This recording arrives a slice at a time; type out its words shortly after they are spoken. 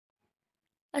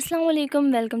Assalamu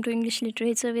alaikum, welcome to English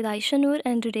Literature with Aisha Noor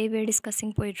and today we are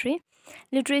discussing poetry.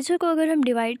 Literature को अगर हम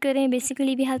divide करें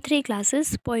basically we have three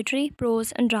classes: poetry,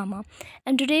 prose and drama.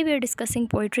 And today we are discussing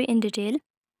poetry in detail.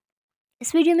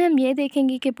 इस video में हम ये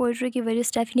देखेंगे कि पोइट्री की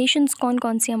वेरियस डेफिनेशंस कौन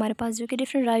कौन सी हमारे पास जो कि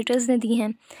डिफरेंट राइटर्स ने दी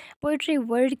हैं. पोइट्री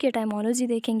वर्ड की टाइमोलॉजी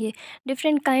देखेंगे,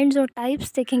 डिफरेंट काइंड्स और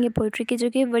टाइप्स देखेंगे पोइट्री के जो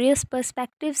कि वेरियस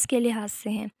पर्सपेक्टिव्स के लिहाज से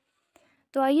हैं.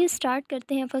 तो आइए स्टार्ट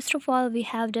करते हैं. First of all we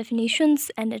have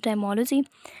definitions and etymology.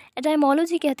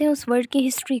 Etymology कहते हैं उस वर्ड की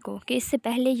हिस्ट्री को कि इससे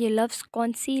पहले ये लफ्ज़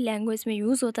कौन सी लैंग्वेज में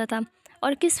यूज़ होता था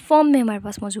और किस फॉर्म में हमारे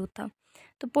पास मौजूद था.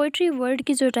 तो पोइट्री वर्ड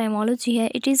की जो एटाइमोलॉजी है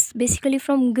it is basically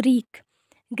from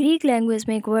Greek language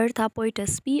में एक वर्ड था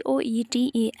पोइटस,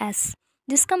 POETES,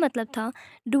 जिसका मतलब था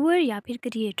डूअर या फिर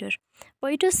क्रिएटर.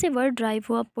 पोइटस से वर्ड ड्राइव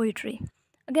हुआ पोइट्री.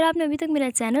 अगर आपने अभी तक मेरा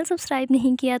चैनल सब्सक्राइब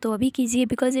नहीं किया तो अभी कीजिए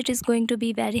because it is going to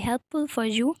be very helpful for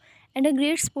you and a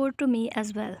great support to me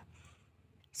as well.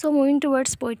 So moving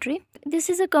towards poetry, this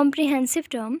is a comprehensive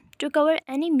term to cover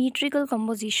any मीट्रिकल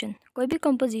composition. कोई भी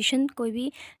composition, कोई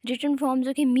भी written form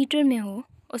जो कि metre में हो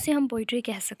उसे हम पोइट्री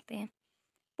कह सकते हैं.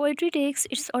 Poetry takes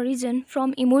its origin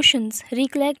from emotions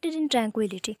recollected in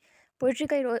tranquillity. Poetry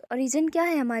का ओरिजिन क्या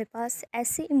है? हमारे पास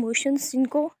ऐसे इमोशंस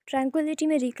जिनको ट्रैंक्विलिटी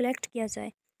में रिकलेक्ट किया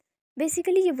जाए.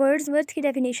 बेसिकली ये वर्ड्सवर्थ की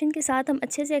डेफिनेशन के साथ हम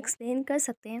अच्छे से एक्सप्लेन कर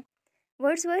सकते हैं.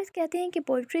 वर्ड्सवर्थ कहते हैं कि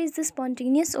poetry is the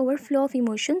spontaneous overflow of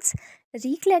emotions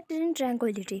recollected in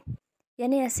tranquillity.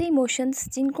 यानी ऐसे इमोशंस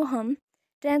जिनको हम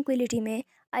ट्रैंक्विलिटी में,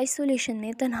 आइसोलेशन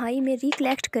में, तन्हाई में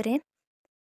रिकलेक्ट करें,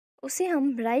 उसे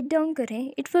हम राइट डाउन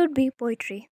करें, इट वुड बी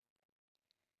पोइट्री.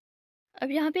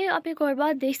 अब यहाँ पे आप एक और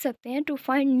बात देख सकते हैं, to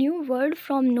find new word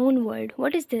from known word.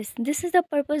 What is this? This is the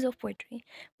purpose of poetry.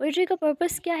 Poetry का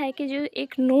पर्पस क्या है कि जो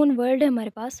एक नोन वर्ड है हमारे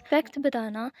पास, फैक्ट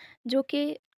बताना जो कि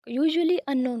यूजुअली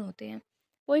अननोन होते हैं.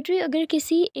 पोइट्री अगर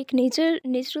किसी एक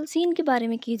नेचुरल सीन के बारे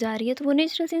में की जा रही है तो वो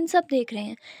नेचुरल सीन सब देख रहे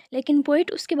हैं, लेकिन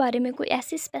पोइट उसके बारे में कोई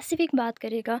ऐसी स्पेसिफिक बात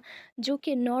करेगा जो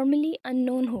कि नॉर्मली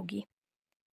अननोन होगी.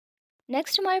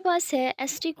 नेक्स्ट हमारे पास है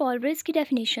S.T. कॉलरेज की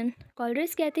डेफिनेशन.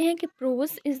 कॉलरेज कहते हैं कि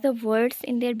pros is the words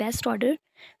in their best order.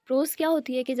 Pros क्या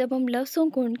होती है कि जब हम लफ्ज़ों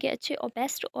को उनके अच्छे और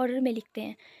बेस्ट ऑर्डर में लिखते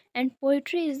हैं. And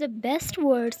poetry is the best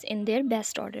words in their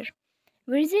best order.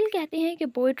 Virgil कहते हैं कि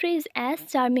poetry is as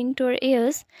charming to our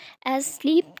years as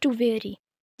sleep to very.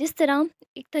 जिस तरह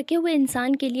एक थके हुए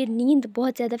इंसान के लिए नींद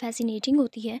बहुत ज़्यादा फैसिनेटिंग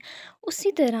होती है,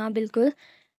 उसी तरह बिल्कुल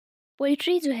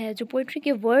पोइट्री जो है, जो पोइट्री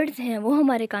के वर्ड्स हैं वो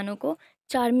हमारे कानों को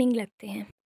चार्मिंग लगते हैं.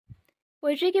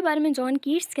 पोइट्री के बारे में जॉन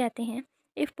कीट्स कहते हैं,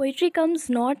 if poetry comes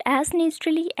not as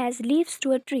naturally as leaves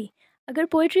to a tree. अगर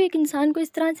पोइट्री एक इंसान को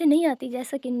इस तरह से नहीं आती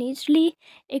जैसा कि नेचुरली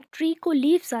एक ट्री को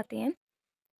लीव्स आते हैं,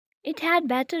 it had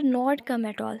better not come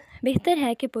at all. बेहतर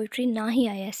है कि पोइट्री ना ही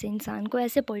आए ऐसे इंसान को,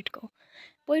 ऐसे पोइट को.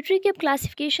 पोइट्री के अब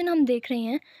क्लासिफिकेशन हम देख रहे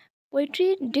हैं.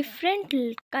 पोइट्री डिफरेंट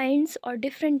काइंड्स और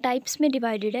डिफरेंट टाइप्स में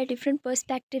डिवाइडेड है, डिफरेंट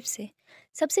पर्सपेक्टिव से.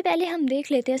 सबसे पहले हम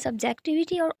देख लेते हैं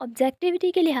सब्जेक्टिविटी और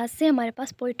ऑब्जेक्टिविटी के लिहाज से हमारे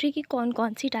पास पोइट्री की कौन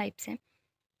कौन सी टाइप्स हैं.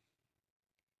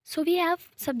 So we have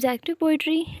subjective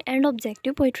poetry and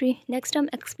objective poetry. Next हम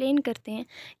एक्सप्लेन करते हैं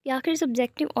कि आखिर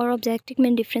सब्जेक्टिव और ऑब्जेक्टिव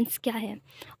में डिफरेंस क्या है.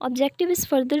 Objective is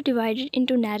further divided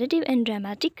into narrative and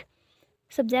dramatic.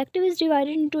 Subjective is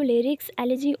divided into lyrics,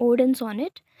 elegy, ode and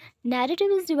sonnet. Narrative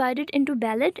is divided into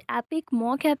ballad, epic,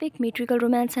 mock epic, metrical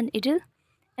romance and idyll.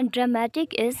 And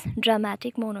dramatic is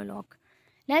dramatic monologue.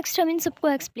 Next हम इन सबको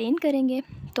explain करेंगे.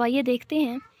 तो आइए देखते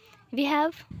हैं. We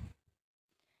have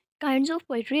kinds of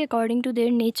poetry according to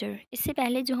their nature. इससे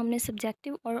पहले जो हमने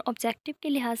सब्जेक्टिव और ऑब्जेक्टिव के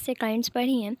लिहाज से काइंड्स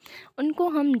पढ़ी हैं, उनको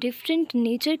हम डिफरेंट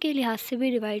नेचर के लिहाज से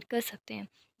भी डिवाइड कर सकते हैं.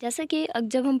 जैसा कि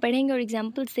जब हम पढ़ेंगे और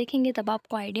एग्जांपल्स देखेंगे तब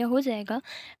आपको आइडिया हो जाएगा.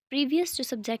 प्रीवियस जो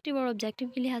सब्जेक्टिव और ऑब्जेक्टिव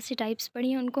के लिहाज से टाइप्स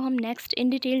पढ़ी हैं उनको हम नेक्स्ट इन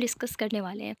डिटेल डिस्कस करने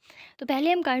वाले हैं. तो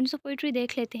पहले हम काइंड्स ऑफ पोइट्री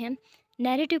देख लेते हैं.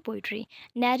 Narrative poetry.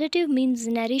 Narrative means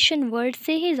narration. Word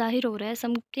से ही जाहिर हो रहा है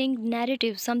something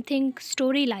narrative, something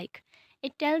story like.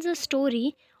 It tells a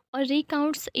story or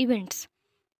recounts events.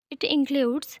 It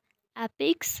includes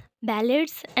epics,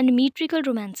 ballads and metrical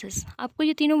romances. आपको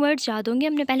ये तीनों वर्ड्स याद होंगे,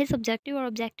 हमने पहले सब्जेक्टिव और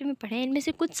ऑब्जेक्टिव में पढ़े हैं. इनमें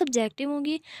से कुछ सब्जेक्टिव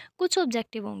होंगी, कुछ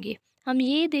ऑब्जेक्टिव होंगी. हम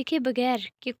ये देखे बगैर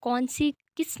कि कौन सी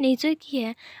किस नेचर की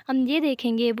है, हम ये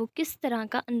देखेंगे वो किस तरह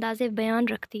का अंदाज़े बयान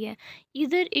रखती है.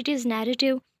 इधर it is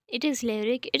narrative, it is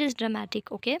lyric, it is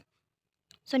dramatic. Okay,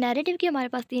 so narrative की हमारे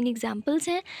पास तीन एग्जांपल्स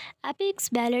हैं, एपिक्स,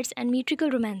 बैलेड्स एंड मीट्रिकल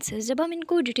रोमांसेस. जब हम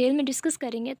इनको डिटेल में डिस्कस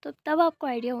करेंगे तो तब आपको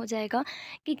आइडिया हो जाएगा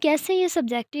कि कैसे ये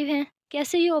सब्जेक्टिव हैं,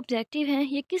 कैसे ये ऑब्जेक्टिव हैं,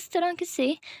 ये किस तरह के से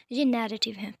ये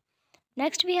नैरेटिव हैं.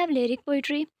 Next we have lyric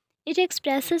poetry. It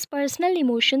expresses personal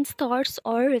emotions, thoughts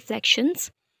और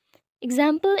reflections.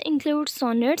 Example include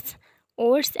sonnets,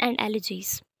 odds and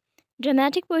elegies.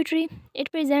 Dramatic poetry,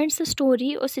 it presents a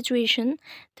story or situation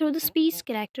through the speech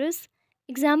characters.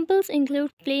 Examples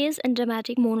include plays and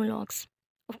dramatic monologues.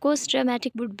 Of course,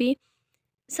 dramatic would be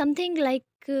something like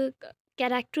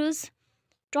characters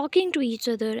talking to each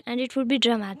other, and it would be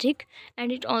dramatic,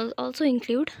 and it also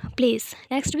include plays.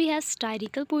 Next we have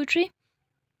satirical poetry.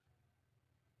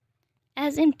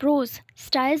 As in prose,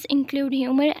 styles include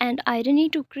humor and irony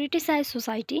to criticize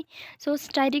society, so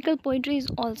satirical poetry is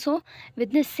also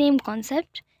with the same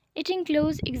concept. It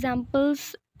includes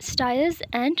examples, styles,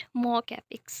 and mock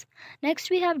epics. Next,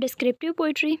 we have descriptive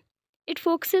poetry. It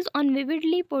focuses on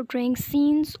vividly portraying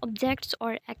scenes, objects,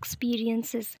 or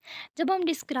experiences. जब हम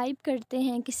describe करते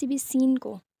हैं किसी भी scene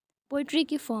को poetry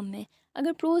की form में,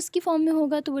 अगर प्रोज की फॉर्म में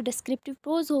होगा तो वो डिस्क्रिप्टिव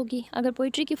प्रोज होगी, अगर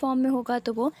पोइट्री की फॉर्म में होगा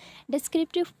तो वो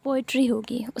डिस्क्रिप्टिव पोइट्री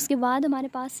होगी. उसके बाद हमारे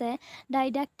पास है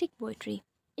डाइडैक्टिक poetry.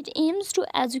 It aims to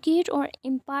educate और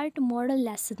इम्पार्ट मॉरल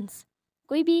लेसन्स.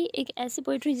 कोई भी एक ऐसी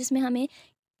पोइट्री जिसमें हमें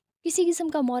किसी किस्म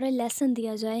का मॉरल लेसन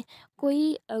दिया जाए,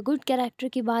 कोई गुड कैरेक्टर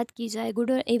की बात की जाए,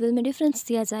 गुड और एविल में डिफरेंस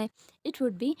दिया जाए, इट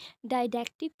वुड बी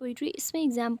डाइडैक्टिक पोइट्री. इसमें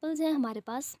एग्जांपल्स हैं हमारे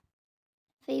पास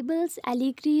fables,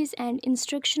 एलिग्रीज and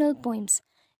instructional poems.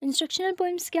 Instructional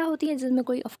poems क्या होती है? जिसमें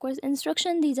कोई ऑफकोर्स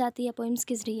इंस्ट्रक्शन दी जाती है पोइम्स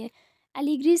के ज़रिए.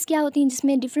 एलिग्रीज क्या होती हैं?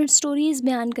 जिसमें डिफरेंट स्टोरीज़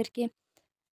बयान करके,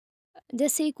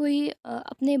 जैसे कोई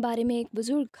अपने बारे में, एक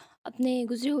बुज़ुर्ग अपने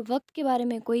गुजरे हुए वक्त के बारे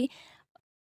में कोई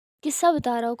किस्सा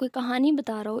बता रहा हो, कोई कहानी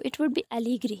बता रहा हो, इट वुड बी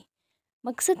एलिग्री.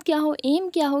 मकसद क्या हो, एम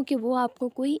क्या हो कि वो आपको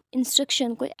कोई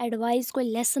इंस्ट्रक्शन, कोई एडवाइस, कोई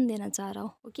लेसन देना चाह रहा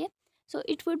हो. Okay, so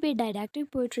it would be डायडैक्टिक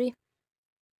poetry.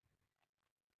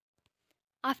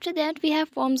 After that we have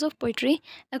forms of poetry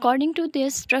according to their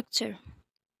structure.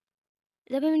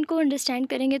 जब हम इनको अंडरस्टैंड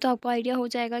करेंगे तो आपको आइडिया हो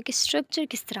जाएगा कि स्ट्रक्चर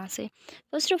किस तरह से.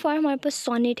 फर्स्ट ऑफ ऑल हमारे पास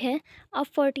सोनेट है, अ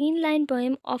 14 line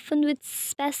poem often with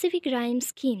specific rhyme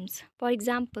schemes. For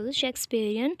example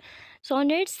Shakespearean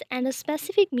sonnets and a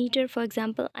specific metre, for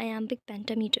example आयाम्बिक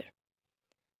pentameter.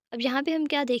 अब यहाँ पे हम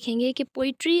क्या देखेंगे कि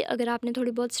पोइट्री, अगर आपने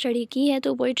थोड़ी बहुत स्टडी की है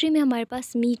तो पोइट्री में हमारे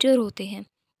पास मीटर होते हैं.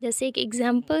 जैसे एक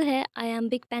एग्जांपल है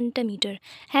आयाम्बिक पेंटामीटर,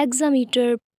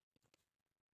 हेक्सामीटर,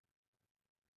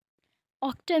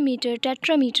 ऑक्टामीटर,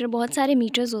 टेट्रामीटर, बहुत सारे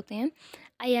मीटर्स होते हैं.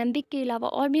 आयम्बिक के अलावा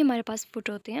और भी हमारे पास फुट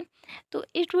होते हैं. तो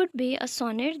it would be a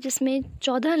sonnet जिसमें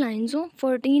 14 लाइन्स हो,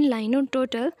 14 लाइन हो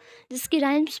टोटल, जिसकी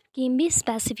राइम स्कीम भी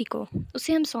स्पेसिफिक हो,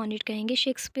 उसे हम सोनेट कहेंगे.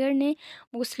 शेक्सपियर ने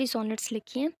मोस्टली सोनेट्स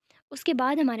लिखी हैं. उसके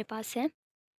बाद हमारे पास है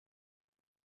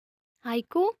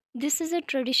haiku. This is a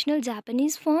traditional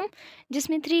Japanese form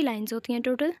जिसमें 3 लाइन्स होती हैं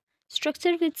total,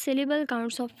 structure with syllable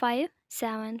counts of 5,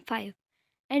 7, 5,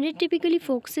 and it typically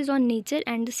focuses on nature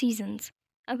and the seasons.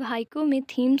 अब हाइको में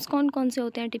थीम्स कौन कौन से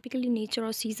होते हैं? टिपिकली नेचर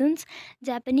और सीजन्स.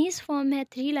 जापानीज़ फॉर्म है,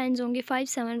 3 लाइन्स होंगे, 5,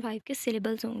 7, 5 के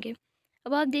सिलेबल्स होंगे.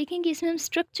 अब आप देखेंगे इसमें हम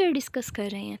स्ट्रक्चर डिस्कस कर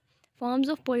रहे हैं, forms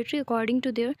of poetry according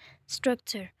to their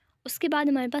structure. उसके बाद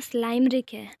हमारे पास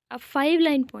लाइमरिक है, अब 5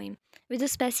 line poem with a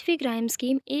specific rhyme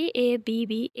scheme A B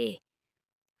B A.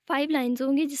 5 lines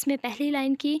होंगी जिसमें पहली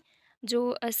लाइन की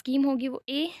जो स्कीम होगी वो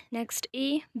ए, next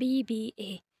A B B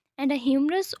A, and a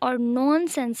humerus और नॉन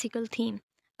सेंसिकल थीम.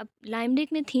 अब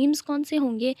लाइमरिक में थीम्स कौन से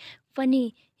होंगे?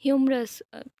 Funny, humerus,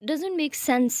 doesn't make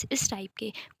sense, इस टाइप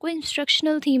के, कोई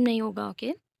इंस्ट्रक्शनल थीम नहीं होगा.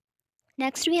 Okay,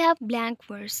 next we have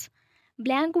blank verse.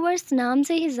 Blank verse नाम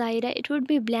से ही जाहिर है, इट वुड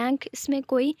बी ब्लैंक, इसमें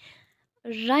कोई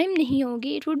राइम नहीं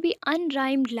होगी, it would be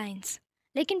unrhymed lines.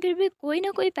 लेकिन फिर भी कोई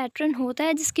ना कोई पैटर्न होता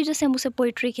है जिसकी वजह से हम उसे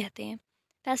पोइट्री कहते हैं.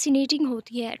 फैसिनेटिंग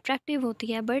होती है, अट्रैक्टिव होती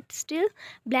है, but still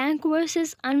blank verse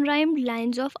is unrhymed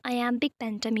lines of iambic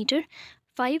pentameter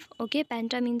 5. Okay,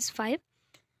 penta means 5,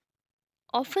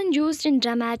 often used in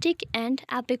dramatic and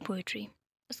epic poetry.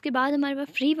 उसके बाद हमारे पास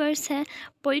फ्री वर्स है,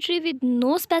 poetry with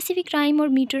no specific rhyme और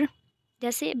मीटर.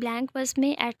 जैसे ब्लैंक वर्स में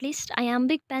at least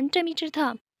iambic pentameter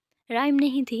था, rhyme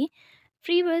नहीं थी.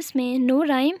 फ्री वर्स में no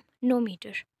rhyme, no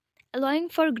meter, allowing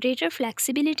for greater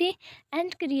flexibility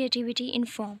and creativity in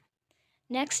form.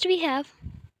 Next we have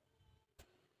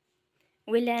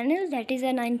villanelle, that is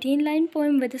a 19-line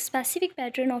poem with a specific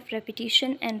pattern of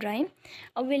repetition and rhyme.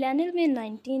 अब villanelle में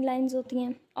 19 lines होती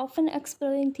हैं, often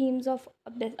exploring themes of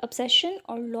obsession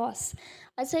और loss.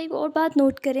 अच्छा, एक और बात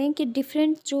note करें कि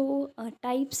डिफरेंट जो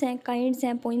टाइप्स हैं, काइंड्स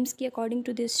हैं पोइम्स की अकॉर्डिंग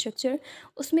टू दिस स्ट्रक्चर,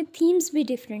 उसमें थीम्स भी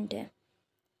डिफरेंट है.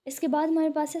 इसके बाद हमारे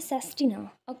पास है सेस्टिना,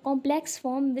 a complex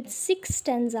form with 6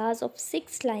 stanzas of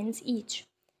 6 lines each,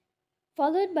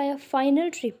 followed by a final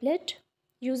triplet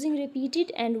using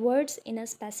repeated and words in a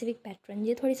specific pattern.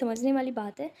 ये थोड़ी समझने वाली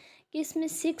बात है कि इसमें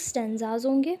 6 स्टेंजाज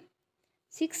होंगे,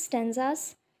 6 स्टेंजाज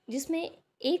जिसमें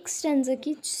एक स्टेंजा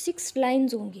की 6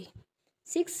 लाइन्स होंगी,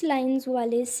 6 लाइन्स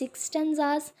वाले 6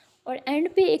 स्टेंजाज और एंड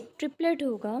पे एक ट्रिपलेट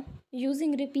होगा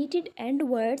using repeated and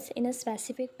words in a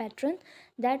specific pattern,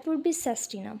 that would be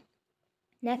सेस्टिना.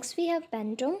 Next we have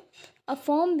पेंटोम, a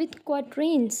form with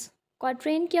क्वाट्रेन्स.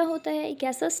 Quatrain क्या होता है? एक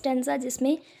ऐसा स्टेंजा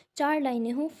जिसमें 4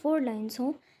 लाइनें हों, 4 लाइन्स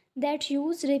हों, that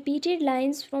use repeated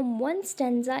lines from one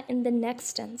stanza in the next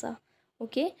stanza.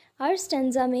 Okay, her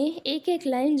stanza में एक एक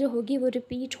लाइन जो होगी वो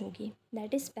रिपीट होगी,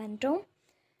 that is पेंटोम.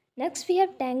 Next we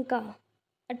have टैंका,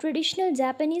 a traditional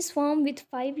Japanese form with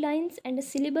 5 lines and a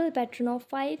syllable pattern of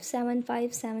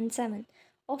 5-7-5-7-7,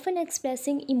 often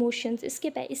expressing emotions.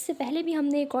 इससे पहले भी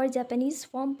हमने एक और जापानीज़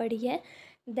फॉर्म पढ़ी है,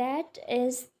 that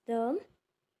is the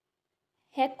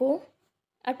Heko,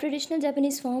 a traditional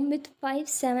Japanese form with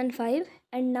 5-7-5,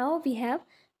 and now we have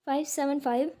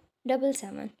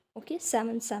 5-7-5-7-7, okay,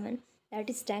 7-7, that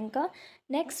is Tanka.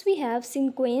 Next we have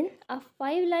Cinquain, a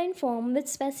 5-line form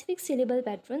with specific syllable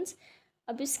patterns.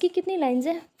 अब इसकी कितनी लाइन्स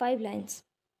है? 5 lines.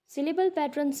 Syllable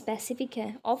pattern specific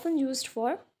है, often used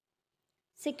for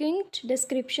सिक्वेंट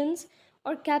descriptions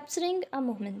और capturing a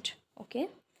moment. Okay,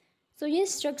 सो ये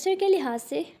structure के लिहाज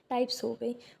से टाइप्स हो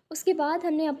गई. उसके बाद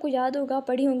हमने, आपको याद होगा,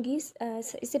 पढ़ी होंगी,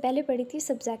 इससे पहले पढ़ी थी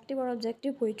सब्जेक्टिव और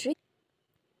ऑब्जेक्टिव पोइट्री.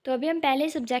 तो अभी हम पहले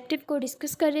सब्जेक्टिव को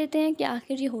डिस्कस कर लेते हैं कि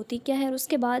आखिर ये होती क्या है, और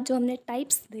उसके बाद जो हमने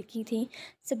टाइप्स देखी थी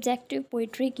सब्जेक्टिव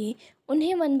पोइट्री की,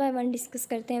 उन्हें वन बाय वन डिस्कस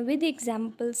करते हैं विद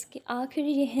एग्जांपल्स कि आखिर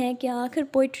ये है कि आखिर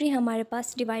पोइट्री हमारे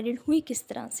पास डिवाइडेड हुई किस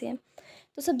तरह से है.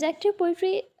 तो सब्जेक्टिव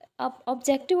पोइट्री, आप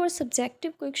ऑब्जेक्टिव और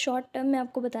सब्जेक्टिव को एक शॉर्ट टर्म में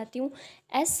आपको बताती हूँ.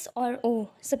 एस और ओ,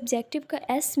 सब्जेक्टिव का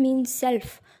एस मीन्स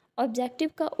सेल्फ, ऑब्जेक्टिव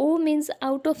का ओ मीन्स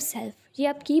आउट ऑफ सेल्फ. ये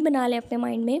आप की बना लें अपने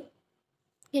माइंड में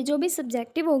कि जो भी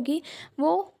सब्जेक्टिव होगी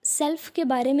वो सेल्फ़ के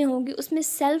बारे में होगी, उसमें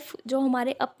सेल्फ़ जो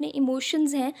हमारे अपने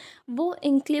इमोशंस हैं वो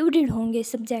इंक्लूडेड होंगे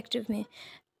सब्जेक्टिव में,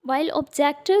 while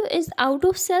objective is out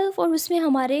of self और उसमें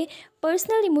हमारे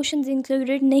पर्सनल इमोशंस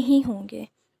इंक्लूडेड नहीं होंगे.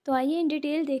 तो आइए इन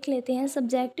डिटेल देख लेते हैं.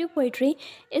 Subjective poetry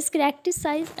is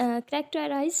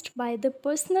characterised by the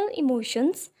personal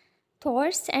emotions,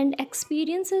 thoughts and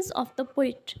experiences of the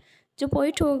poet. जो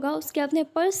पोइट होगा उसके अपने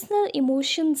पर्सनल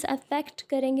इमोशंस अफेक्ट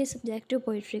करेंगे सब्जेक्टिव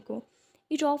पोइट्री को.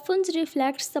 It often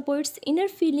reflects the poets inner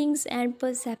feelings and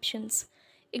perceptions.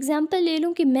 Example ले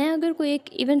लूँ कि मैं अगर कोई एक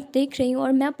इवेंट देख रही हूँ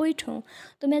और मैं पोइट हूँ,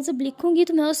 तो मैं जब लिखूँगी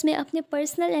तो मैं उसमें अपने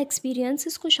पर्सनल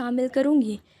एक्सपीरियंसेस को शामिल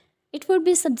करूँगी. It would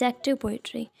be subjective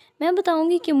poetry. मैं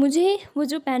बताऊँगी कि मुझे वो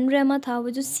जो पैनोरामा था, वो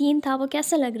जो सीन था, वो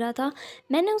कैसा लग रहा था,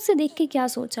 मैंने उसे देख के क्या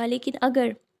सोचा. लेकिन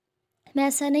अगर मैं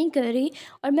ऐसा नहीं कर रही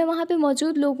और मैं वहाँ पे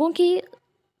मौजूद लोगों की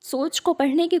सोच को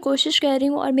पढ़ने की कोशिश कर रही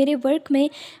हूँ और मेरे वर्क में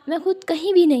मैं खुद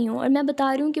कहीं भी नहीं हूँ और मैं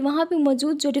बता रही हूँ कि वहाँ पे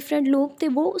मौजूद जो डिफरेंट लोग थे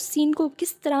वो उस सीन को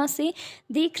किस तरह से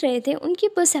देख रहे थे, उनकी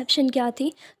परसेप्शन क्या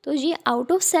थी, तो ये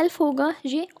आउट ऑफ सेल्फ होगा,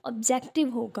 ये ऑब्जेक्टिव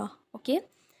होगा. ओके,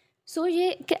 सो ये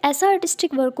एक ऐसा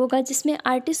आर्टिस्टिक वर्क होगा जिसमें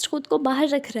आर्टिस्ट खुद को बाहर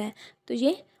रख रहा है, तो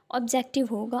ये ऑब्जेक्टिव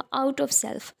होगा, आउट ऑफ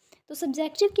सेल्फ. तो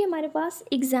सब्जेक्टिव की हमारे पास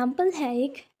एग्जाम्पल है,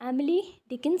 एक एमिली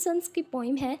डिकिंसन्स की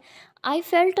पोइम है, I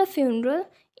felt a funeral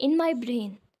in my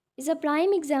brain, is a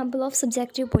prime example of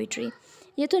subjective poetry.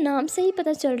 ये तो नाम से ही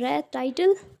पता चल रहा है,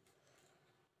 टाइटल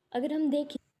अगर हम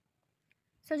देखें,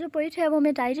 सो जो पोइट है वो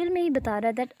हमें टाइटल में ही बता रहा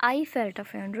है that I felt a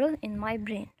funeral in my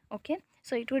brain. Okay,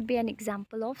 so it would be an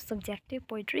example of subjective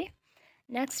poetry.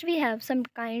 Next we have some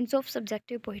kinds of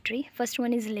subjective poetry. First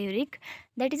one is lyric,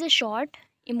 that is a short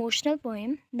emotional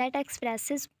poem that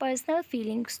expresses personal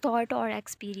feelings, thought or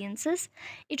experiences.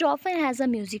 It often has a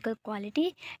musical quality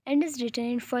and is written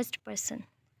in first person.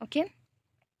 Okay,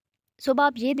 सो अब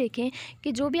आप ये देखें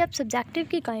कि जो भी आप subjective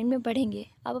के kind में पढ़ेंगे,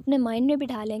 आप अपने माइंड में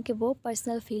बिठा लें कि वो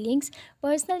पर्सनल फीलिंग्स,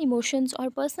 पर्सनल इमोशंस और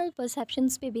पर्सनल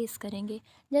परसेप्शंस पे बेस करेंगे.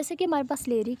 जैसे कि हमारे पास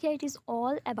लिरिक है, it is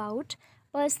all about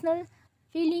personal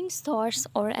feelings, thoughts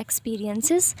और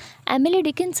एक्सपीरियंसेस. एमिली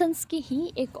डिकिंसन्स की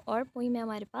ही एक और पोइम है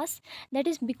हमारे पास, that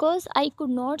is because I could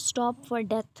not stop for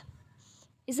death,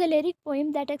 is a lyric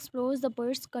poem that explores the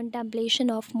poets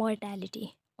contemplation of mortality.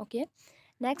 Okay,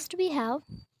 next we have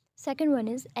second one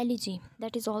is elegy,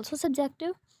 that is also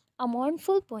subjective, a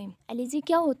मॉर्नफुल poem. Elegy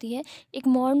क्या होती है? एक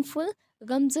मॉर्नफुल,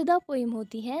 गमज़दा poem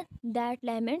होती है that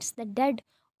laments the dead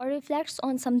और reflects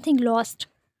on something lost.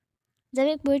 जब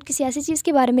एक poet किसी ऐसी चीज़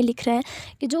के बारे में लिख रहा है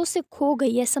कि जो उससे खो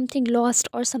गई है, समथिंग लॉस्ट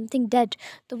और समथिंग डेड,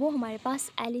 तो वो हमारे पास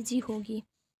एलिजी होगी.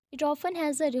 It often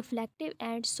has a reflective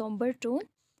and sombre tone.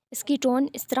 इसकी टोन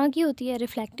इस तरह की होती है,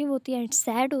 रिफ्लेक्टिव होती है,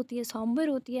 सैड होती है, सोम्बर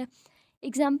होती है.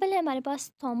 एग्जाम्पल है हमारे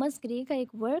पास थॉमस ग्रे का एक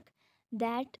work,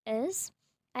 that is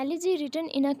elegy written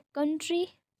in a country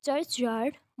church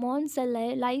yard मॉर्न्स the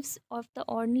lives of the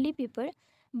ordinary people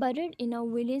बuried in a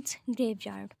village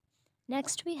graveyard.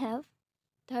 Next we have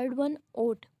third one,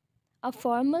 ode, a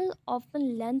formal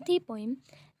often lengthy poem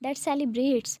that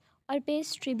celebrates और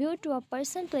pays tribute to a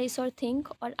person, place or thing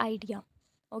or idea.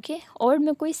 Okay, और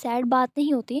में कोई sad बात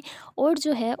नहीं होती. और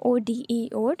जो है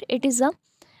ODE, और it is a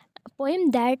poem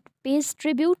that page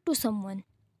tribute to someone.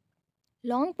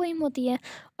 Long poem होती है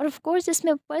और ऑफ कोर्स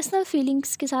इसमें पर्सनल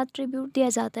फीलिंग्स के साथ ट्रिब्यूट दिया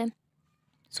जाता है.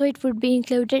 So it would be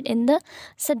included in the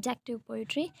subjective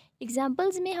poetry.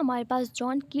 Examples में हमारे पास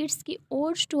जॉन कीट्स की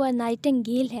ओड टू अ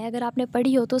नाइटिंगेल है. अगर आपने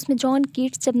पढ़ी हो तो उसमें जॉन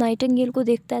कीट्स जब नाइटिंगेल को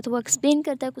देखता है तो वो एक्सप्लेन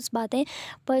करता है कुछ बातें,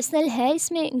 पर्सनल है,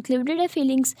 इसमें इंक्लूडेड है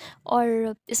फीलिंग्स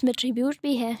और इसमें ट्रिब्यूट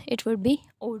भी है. It would be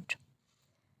odd.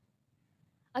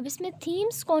 अब इसमें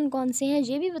थीम्स कौन कौन से हैं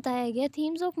ये भी बताया गया.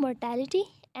 Themes of mortality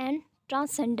and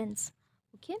transcendence.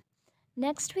 Okay,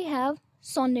 next we have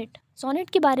sonnet. Sonnet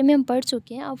के बारे में हम पढ़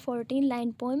चुके हैं. अब 14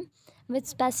 line poem with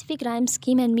specific rhyme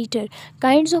scheme and metre.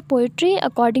 Kinds of poetry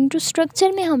according to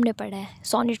structure में हमने पढ़ा है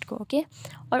सोनेट को. ओके,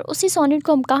 और उसी सोनेट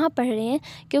को हम कहाँ पढ़ रहे हैं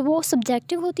कि वो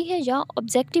सब्जेक्टिव होती है या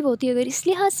ऑब्जेक्टिव होती है. अगर इस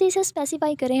लिहाज से इसे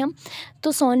स्पेसिफाई करें हम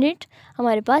तो सोनेट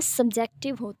हमारे पास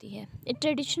सब्जेक्टिव होती है. It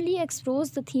traditionally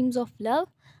explores the themes of love,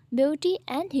 beauty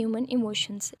and human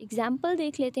emotions. Example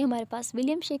देख लेते हैं हमारे पास.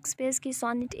 विलियम शेक्सपियर की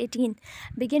sonnet 18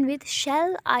 begin with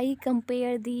shell I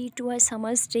compare the to a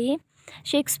summers day.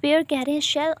 Shakespeare कह रहे हैं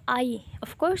शैल आई.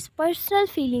 ऑफ कोर्स पर्सनल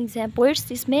फीलिंग्स हैं,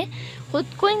 पोइट्स इसमें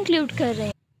खुद को इंक्लूड कर रहे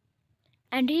हैं.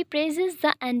 And he praises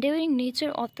the endeavouring nature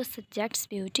of the subjects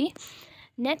beauty.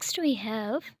 Next we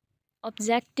have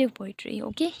objective poetry.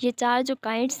 Okay, ये चार जो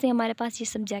काइंड्स थे हमारे पास ये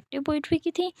सब्जेक्टिव पोइट्री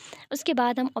की थी. उसके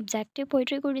बाद हम ऑब्जेक्टिव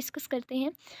पोइट्री को डिस्कस करते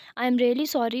हैं. I am really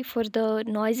sorry for the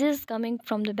noises coming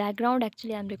from the background.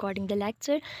 Actually I am recording the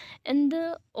lecture in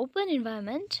the open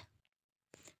environment,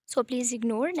 so please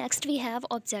ignore. Next we have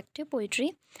objective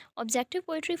poetry. Objective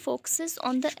poetry focuses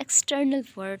on the external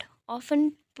world,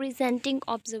 often presenting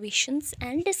observations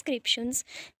and descriptions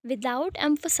without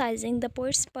emphasizing the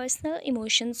poet's personal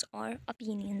emotions or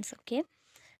opinions. Okay,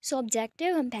 so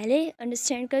objective हम पहले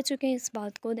understand कर चुके हैं इस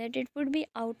बात को that it would be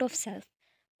out of self.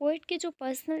 Poet के जो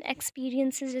पर्सनल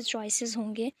एक्सपीरियंसेस या चॉइसेस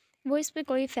होंगे वो इस पर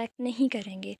कोई इफेक्ट नहीं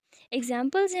करेंगे.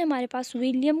 एग्जाम्पल्स हैं हमारे पास.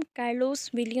 विलियम कार्लोस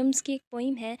विलियम्स की एक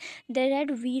पोइम है the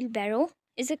red wheel baro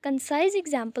is a concise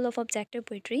example of objective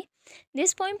poetry.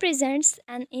 This poem presents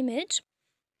an image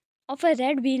of a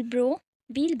red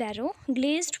wheelbarrow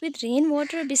glazed with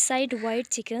rainwater beside white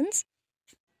chickens.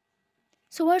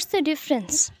 So what's the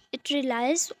difference? It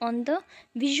relies on the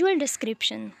visual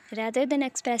description rather than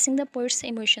expressing the poet's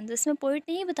emotions. इसमें poet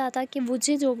नहीं बताता कि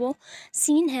मुझे जो वो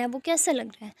scene है वो कैसा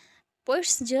लग रहा है.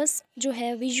 पोइट्स जस्ट जो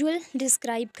है विजुअल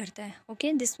डिस्क्राइब करता है.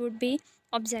 Okay, this would be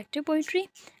objective poetry.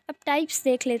 अब टाइप्स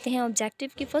देख लेते हैं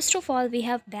ऑब्जेक्टिव की. First of all we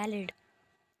have ballad.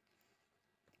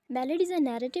 Ballad is a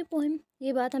narrative poem.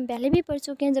 ये बात हम पहले भी पढ़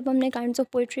चुके हैं जब हमने काइंड्स ऑफ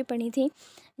पोइट्री पढ़ी थी.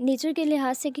 नेचर के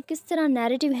लिहाज से कि किस तरह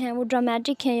नैरेटिव हैं, वो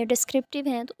ड्रामेटिक हैं या डिस्क्रिप्टिव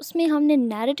हैं, तो उसमें हमने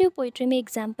नैरेटिव पोइट्री में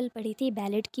एग्जांपल पढ़ी थी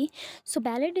बैलेड की. सो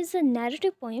ballad is a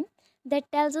narrative poem that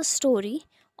tells a story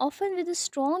often with a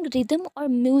strong rhythm और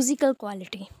म्यूज़िकल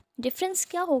क्वालिटी. डिफरेंस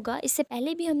क्या होगा, इससे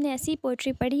पहले भी हमने ऐसी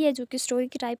पोइट्री पढ़ी है जो कि स्टोरी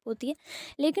की टाइप होती है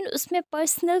लेकिन उसमें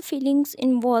पर्सनल फीलिंग्स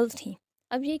इन्वॉल्व थी.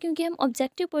 अब ये क्योंकि हम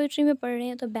ऑब्जेक्टिव पोइट्री में पढ़ रहे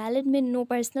हैं तो बैलेड में no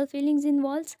personal feelings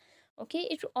involves. Okay,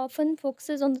 it often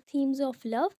focuses on the themes of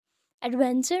love,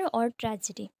 adventure और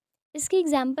ट्रेजेडी. इसकी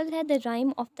एग्जांपल है the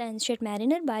rhyme of the ancient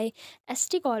mariner bye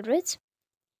ST. Coleridge.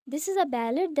 This is a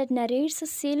ballad that narrates a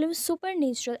sailor's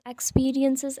supernatural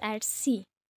experiences at sea.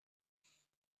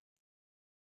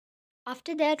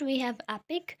 After that, we have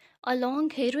epic, a long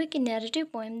heroic narrative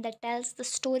poem that tells the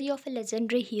story of a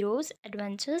legendary hero's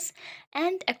adventures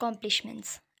and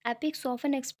accomplishments. Epics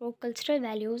often explore cultural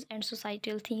values and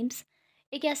societal themes.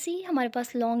 एक ऐसी हमारे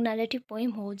पास long narrative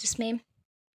poem हो जिसमें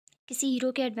किसी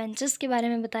hero के adventures के बारे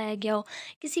में बताया गया हो,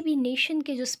 किसी भी नेशन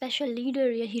के जो स्पेशल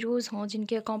लीडर या हीरोज़ हों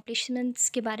जिनके अकॉम्प्लिशमेंट्स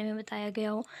के बारे में बताया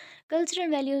गया हो, कल्चरल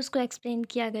वैल्यूज़ को एक्सप्लेन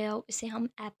किया गया हो, इसे हम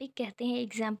एपिक कहते हैं.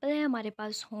 एग्जाम्पल है हमारे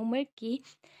पास होमर की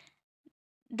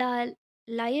The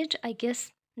Iliad, I guess,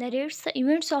 narrates the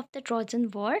events of the Trojan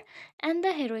War and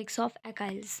the heroics of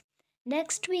Achilles.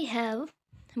 Next, we have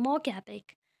mock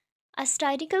epic, a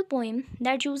satirical poem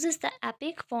that uses the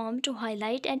epic form to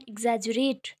highlight and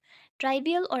exaggerate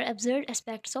trivial or absurd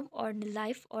aspects of ordinary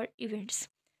life or events.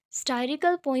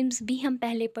 Satirical poems भी हम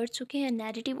पहले पढ़ चुके हैं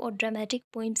narrative और dramatic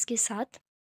poems के साथ.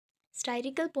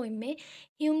 satirical poem में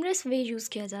ह्यूमरस वे यूज़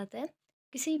किया जाता है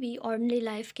किसी भी ऑर्डिनरी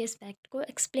लाइफ के एस्पेक्ट को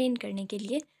एक्सप्लेन करने के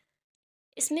लिए.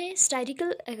 इसमें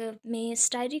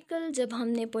स्टाइरिकल जब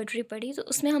हमने पोइट्री पढ़ी तो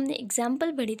उसमें हमने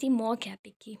एग्जाम्पल पढ़ी थी मॉक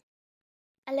एपिक की.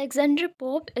 Alexander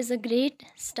pope is a great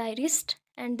स्टाइरिस्ट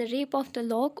and the rape of the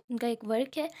lock उनका एक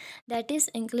वर्क है that is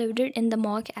included in the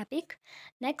mock epic.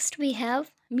 Next we have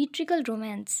मीट्रिकल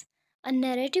romance, a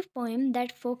narrative poem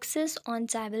that focuses on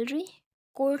चाइवलरी,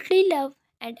 courtly love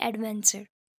and adventure.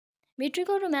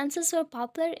 Metrical romances were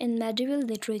popular in medieval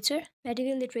literature.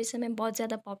 medieval literature में बहुत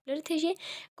ज़्यादा popular थे ये.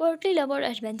 courtly love और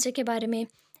adventure के बारे में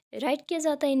right किया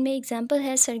जाता है. इनमें एग्जाम्पल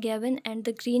है sir गैवन and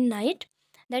the green night.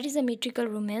 That is a metrical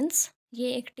romance.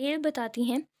 ये एक टेल बताती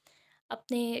हैं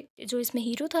अपने, जो इसमें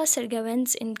हीरो था sir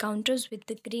गैवन्स encounters with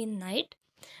the green night.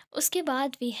 उसके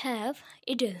बाद we have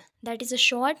idle. That is a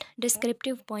short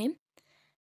descriptive poem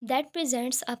that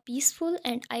presents a peaceful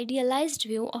and idealized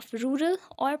view of rural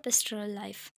or pastoral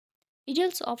life.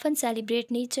 Idylls often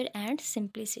celebrate nature and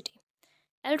simplicity.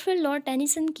 Alfred Lord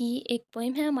Tennyson की एक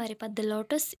poem है हमारे पास, the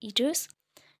lotus eaters,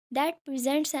 that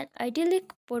presents N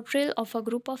idyllic portrayal of a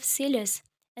group of sellers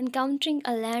encountering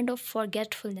a land of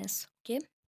forgetfulness. Okay,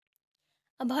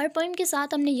 अब हर poem के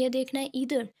साथ हमने ये देखना है,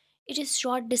 इधर इट इज़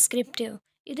शॉर्ट डिस्क्रिप्टिव,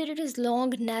 इधर it is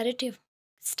long narrative,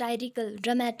 स्टाइरिकल,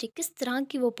 dramatic, किस तरह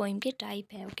की वो पोइम के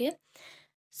टाइप है. Okay,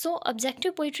 so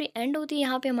objective poetry and होती है.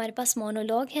 यहाँ पे हमारे पास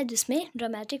मोनोलॉग है जिसमें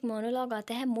ड्रामेटिक मोनोलॉग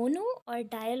आता है. मोनो और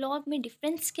डायलॉग में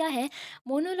डिफरेंस क्या है?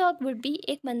 मोनोलॉग वुड बी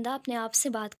एक बंदा अपने आप से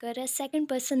बात कर रहा है, सेकंड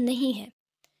पर्सन नहीं है,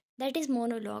 दैट इज़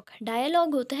मोनोलॉग.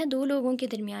 डायलॉग होता है दो लोगों के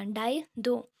दरमियान, डाई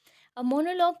दो. अब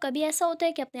मोनोलॉग कभी ऐसा होता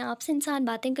है कि अपने आप से इंसान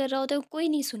बातें कर रहा होता है, कोई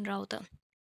नहीं सुन रहा होता.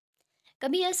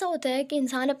 कभी ऐसा होता है कि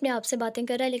इंसान अपने आप से बातें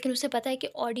कर रहा है लेकिन उसे पता है कि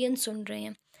ऑडियंस सुन रहे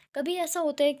हैं. कभी ऐसा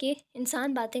होता है कि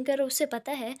इंसान बातें कर रहा है, उससे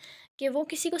पता है कि वो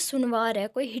किसी को सुनवा रहा है,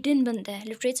 कोई हिडन बंदा है.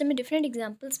 लिटरेचर में डिफरेंट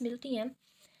एग्जांपल्स मिलती हैं.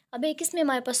 अब एक इसमें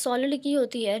हमारे पास सोलोलिकी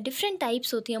होती है, डिफरेंट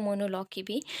टाइप्स होती है मोनोलॉग की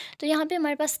भी. तो यहाँ पे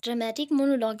हमारे पास ड्रामेटिक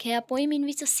मोनोलॉग है, poem in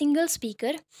which a single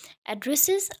speaker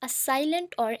addresses a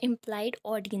silent और implied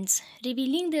audience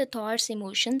revealing their thoughts,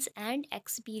 emotions and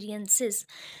experiences.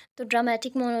 तो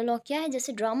ड्रामेटिक मोनोलॉग क्या है?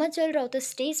 जैसे ड्रामा चल रहा होता है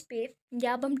स्टेज पे,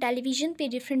 या अब हम टेलीविज़न पे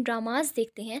डिफरेंट ड्रामास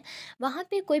देखते हैं, वहाँ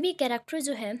पे कोई भी कैरेक्टर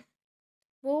जो है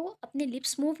वो अपने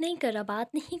लिप्स मूव नहीं कर रहा, बात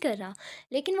नहीं कर रहा,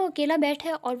 लेकिन वो अकेला बैठा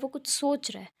है और वो कुछ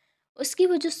सोच रहा है. उसकी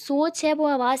वो जो सोच है वो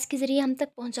आवाज़ के ज़रिए हम तक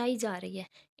पहुंचाई जा रही है.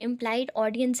 इम्प्लाइड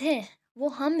ऑडियंस है, वो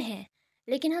हम हैं,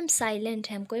 लेकिन हम साइलेंट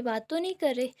हैं, हम कोई बात तो नहीं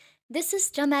कर रहे. This is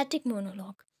dramatic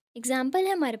monologue. Example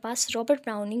है हमारे पास रॉबर्ट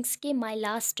ब्राउनिंग्स के my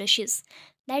last wishes.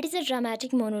 That is a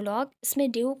dramatic monologue. इसमें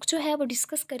ड्यूक जो है वो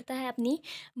डिस्कस करता है अपनी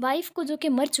वाइफ को जो कि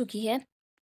मर चुकी है,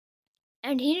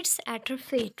 and hints at her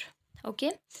fate.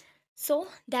 Okay, so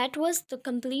that was the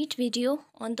complete video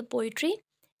on the poetry.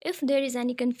 If there is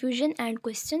any confusion and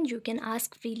question, you can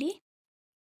ask freely.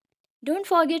 Don't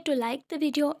forget to like the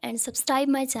video and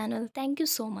subscribe my channel. Thank you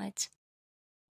so much.